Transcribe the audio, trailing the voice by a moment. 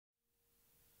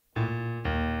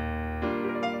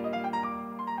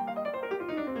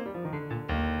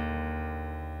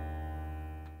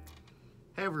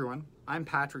Hey everyone, I'm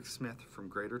Patrick Smith from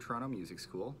Greater Toronto Music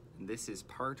School, and this is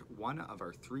part one of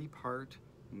our three-part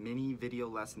mini video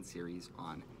lesson series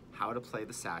on how to play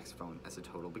the saxophone as a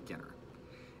total beginner.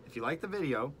 If you like the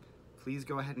video, please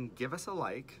go ahead and give us a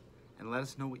like and let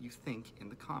us know what you think in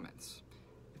the comments.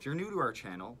 If you're new to our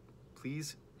channel,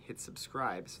 please hit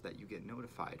subscribe so that you get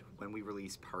notified when we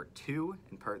release part 2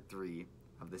 and part 3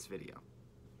 of this video.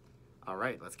 All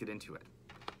right, let's get into it.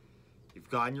 You've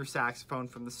gotten your saxophone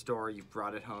from the store, you've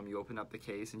brought it home, you open up the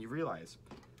case and you realize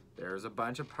there's a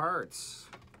bunch of parts.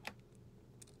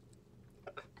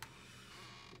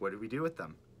 What do we do with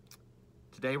them?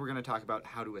 Today we're going to talk about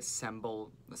how to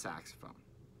assemble the saxophone.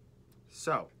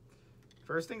 So,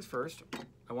 first things first,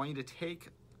 I want you to take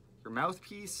your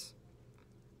mouthpiece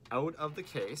out of the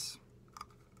case.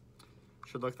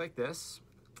 Should look like this.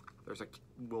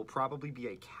 Will probably be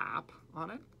a cap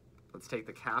on it. Let's take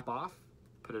the cap off.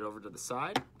 Put it over to the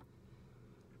side.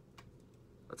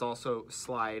 Let's also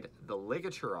slide the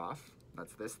ligature off.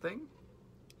 That's this thing.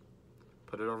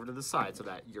 Put it over to the side so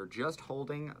that you're just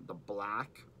holding the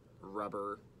black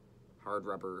rubber, hard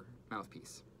rubber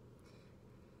mouthpiece.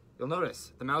 You'll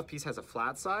notice the mouthpiece has a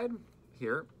flat side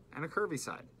here and a curvy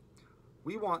side.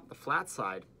 We want the flat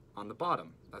side on the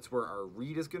bottom. That's where our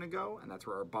reed is going to go, and that's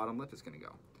where our bottom lip is going to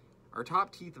go. Our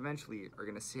top teeth eventually are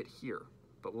going to sit here,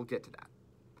 but we'll get to that.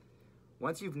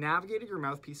 Once you've navigated your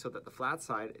mouthpiece so that the flat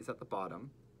side is at the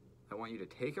bottom, I want you to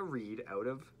take a reed out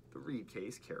of the reed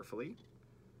case carefully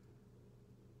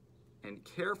and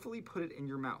carefully put it in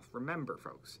your mouth. Remember,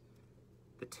 folks,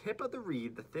 the tip of the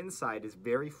reed, the thin side, is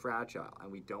very fragile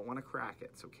and we don't want to crack it.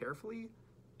 So carefully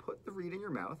put the reed in your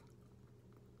mouth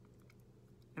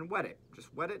and wet it.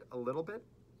 Just wet it a little bit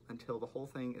until the whole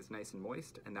thing is nice and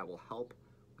moist, and that will help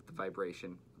with the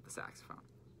vibration of the saxophone.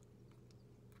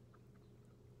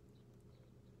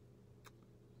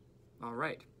 All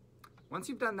right, once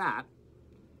you've done that,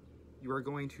 you are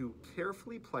going to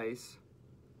carefully place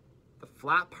the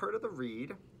flat part of the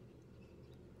reed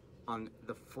on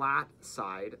the flat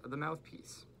side of the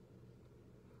mouthpiece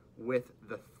with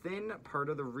the thin part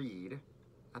of the reed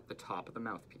at the top of the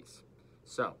mouthpiece.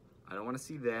 So, I don't want to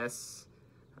see this.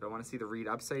 I don't want to see the reed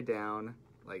upside down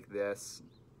like this.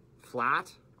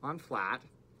 Flat on flat,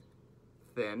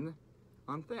 thin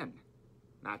on thin.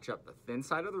 Match up the thin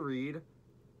side of the reed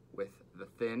with the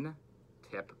thin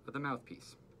tip of the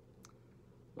mouthpiece.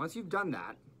 Once you've done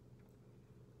that,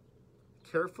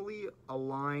 carefully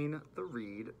align the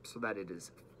reed so that it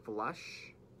is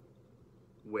flush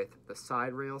with the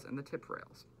side rails and the tip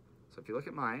rails. So if you look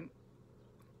at mine,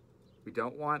 we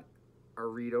don't want our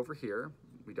reed over here,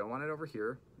 we don't want it over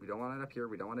here, we don't want it up here,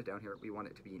 we don't want it down here. We want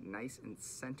it to be nice and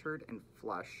centered and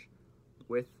flush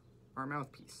with our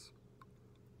mouthpiece.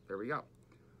 There we go.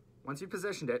 Once you've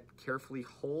positioned it, carefully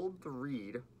hold the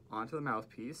reed onto the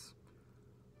mouthpiece,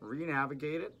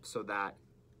 re-navigate it so that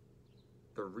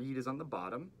the reed is on the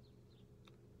bottom.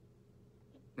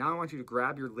 Now I want you to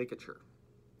grab your ligature.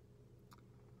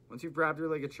 Once you've grabbed your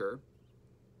ligature,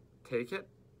 take it,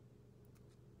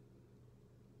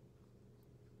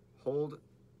 hold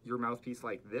your mouthpiece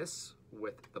like this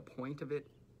with the point of it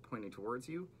pointing towards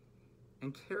you,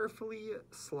 and carefully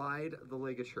slide the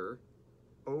ligature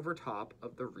over top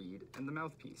of the reed and the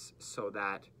mouthpiece so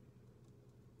that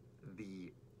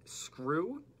the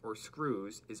screw or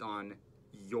screws is on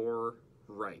your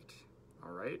right.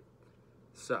 All right,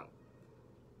 so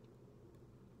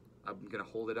I'm gonna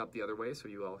hold it up the other way so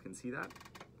you all can see that.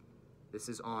 This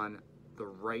is on the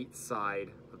right side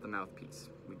of the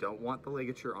mouthpiece. We don't want the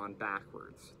ligature on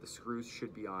backwards. The screws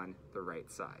should be on the right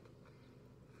side.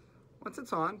 Once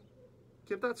it's on,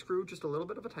 give that screw just a little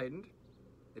bit of a tighten.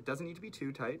 It doesn't need to be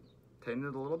too tight. Tighten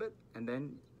it a little bit, and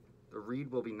then the reed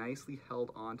will be nicely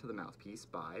held onto the mouthpiece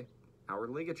by our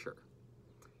ligature.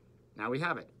 Now we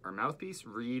have it, our mouthpiece,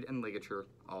 reed, and ligature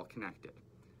all connected.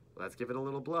 Let's give it a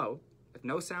little blow. If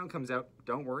no sound comes out,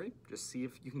 don't worry. Just see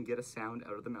if you can get a sound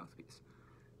out of the mouthpiece.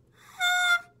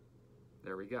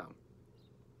 There we go.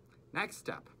 Next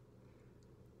step,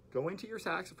 go into your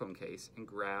saxophone case and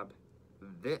grab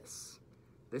this.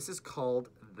 This is called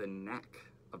the neck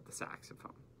of the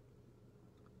saxophone.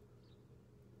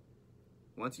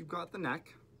 Once you've got the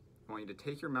neck, I want you to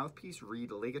take your mouthpiece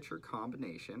reed ligature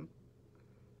combination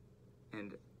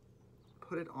and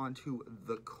put it onto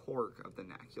the cork of the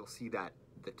neck. You'll see that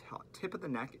the tip of the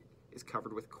neck is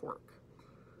covered with cork.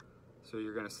 So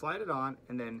you're going to slide it on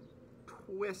and then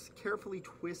carefully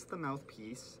twist the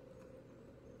mouthpiece.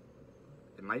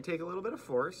 It might take a little bit of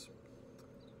force,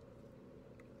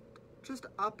 just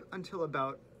up until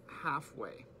about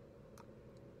halfway.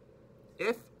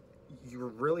 If you're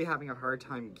really having a hard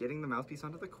time getting the mouthpiece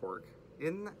onto the cork,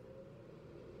 in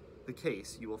the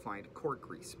case, you will find cork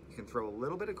grease. You can throw a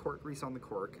little bit of cork grease on the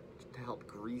cork to help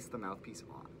grease the mouthpiece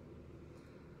on.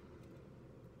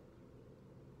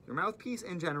 Your mouthpiece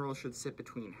in general should sit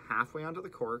between halfway onto the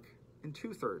cork and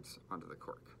 2/3 onto the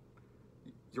cork.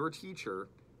 Your teacher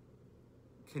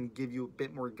can give you a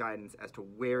bit more guidance as to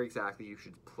where exactly you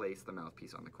should place the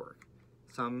mouthpiece on the cork.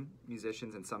 Some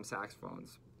musicians and some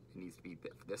saxophones, it needs to be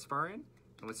this far in,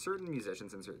 and with certain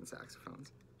musicians and certain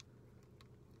saxophones,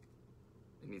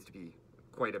 it needs to be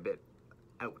quite a bit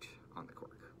out on the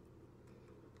cork.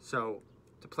 So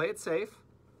to play it safe,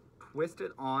 twist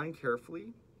it on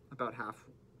carefully about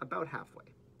halfway.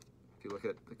 If you look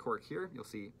at the cork here, you'll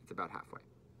see it's about halfway.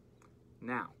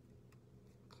 Now,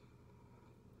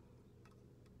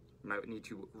 you might need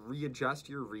to readjust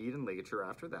your reed and ligature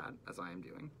after that, as I am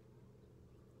doing.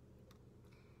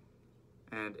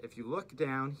 And if you look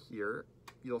down here,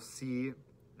 you'll see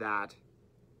that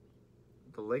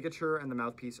the ligature and the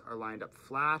mouthpiece are lined up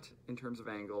flat in terms of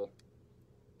angle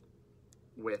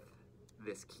with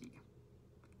this key.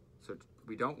 So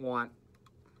we don't want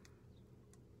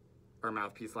our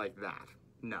mouthpiece like that.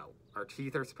 No, our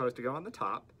teeth are supposed to go on the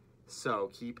top, so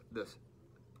keep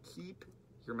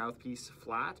your mouthpiece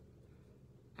flat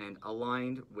and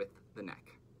aligned with the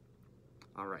neck.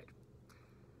 All right.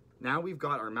 Now we've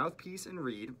got our mouthpiece and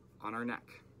reed on our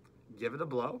neck. Give it a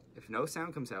blow. If no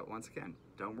sound comes out, once again,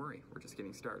 don't worry, we're just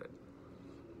getting started.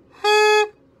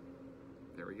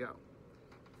 There we go.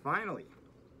 Finally,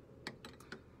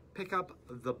 pick up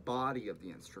the body of the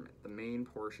instrument, the main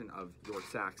portion of your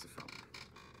saxophone.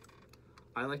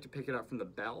 I like to pick it up from the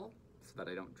bell so that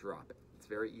I don't drop it. It's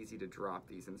very easy to drop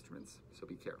these instruments, so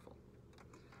be careful.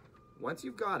 Once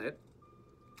you've got it,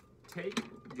 take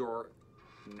your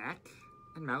neck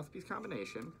and mouthpiece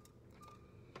combination,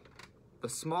 the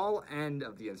small end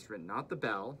of the instrument, not the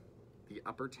bell, the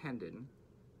upper tendon.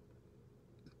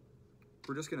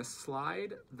 We're just going to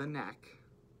slide the neck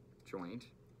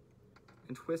joint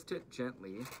and twist it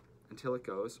gently until it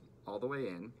goes all the way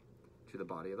in to the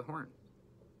body of the horn.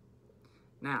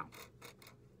 Now,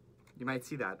 you might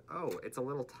see that, oh, it's a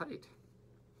little tight.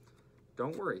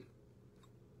 Don't worry.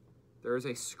 There is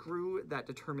a screw that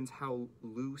determines how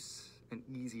loose and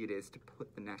easy it is to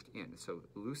put the neck in. So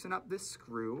loosen up this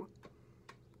screw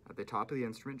at the top of the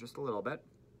instrument just a little bit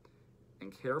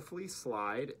and carefully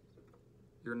slide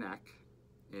your neck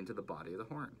into the body of the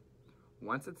horn.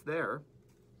 Once it's there,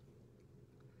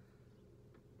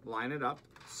 line it up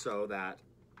so that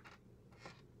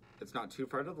it's not too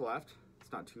far to the left,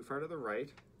 it's not too far to the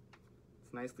right.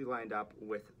 It's nicely lined up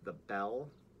with the bell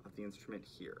of the instrument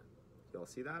here. You'll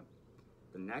see that?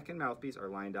 The neck and mouthpiece are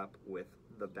lined up with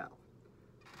the bell.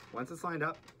 Once it's lined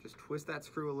up, just twist that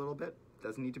screw a little bit.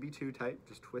 Doesn't need to be too tight,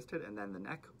 just twist it and then the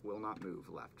neck will not move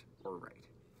left or right.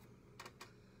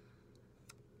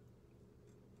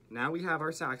 Now we have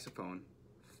our saxophone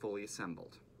fully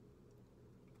assembled.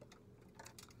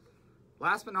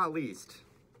 Last but not least,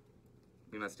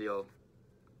 we must deal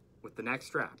with the neck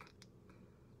strap.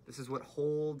 This is what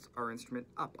holds our instrument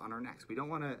up on our necks. We don't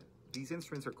want to, these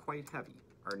instruments are quite heavy.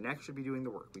 Our neck should be doing the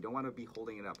work. We don't want to be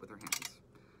holding it up with our hands.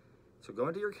 So go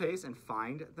into your case and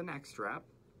find the neck strap.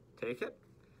 Take it,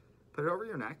 put it over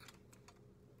your neck,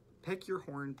 pick your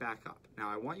horn back up. Now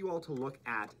I want you all to look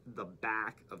at the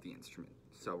back of the instrument.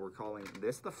 So we're calling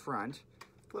this the front,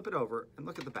 flip it over and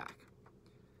look at the back.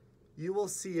 You will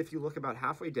see if you look about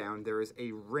halfway down, there is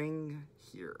a ring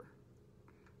here.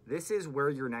 This is where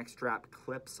your neck strap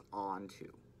clips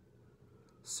onto.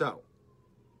 So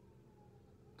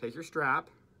take your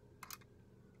strap,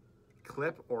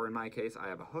 clip, or in my case, I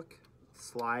have a hook,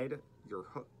 slide your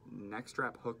neck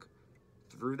strap hook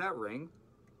through that ring,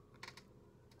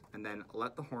 and then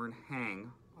let the horn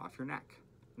hang off your neck.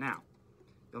 Now,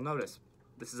 you'll notice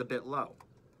this is a bit low.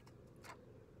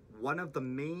 One of the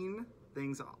main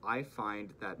things I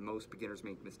find that most beginners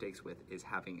make mistakes with is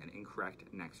having an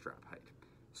incorrect neck strap height.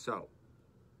 So,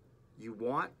 you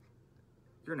want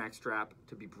your neck strap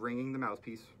to be bringing the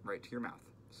mouthpiece right to your mouth.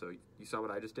 So you saw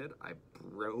what I just did? I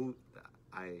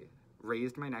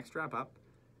raised my neck strap up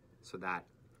so that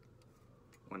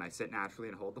when I sit naturally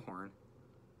and hold the horn,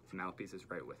 the mouthpiece is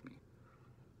right with me.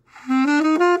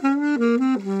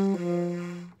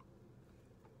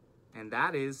 And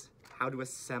that is how to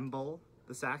assemble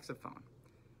the saxophone.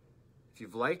 If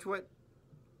you've liked what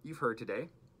you've heard today,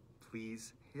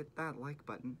 please hit that like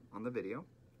button on the video,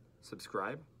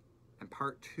 subscribe, and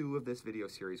part 2 of this video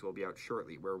series will be out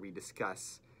shortly where we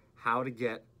discuss how to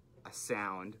get a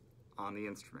sound on the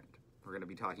instrument. We're going to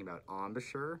be talking about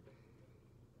embouchure,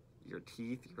 your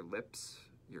teeth, your lips,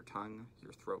 your tongue,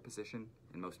 your throat position,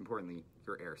 and most importantly,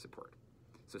 your air support.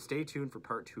 So stay tuned for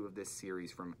part 2 of this series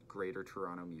from Greater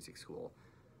Toronto Music School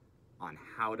on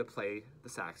how to play the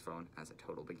saxophone as a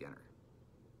total beginner.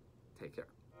 Take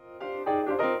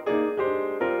care.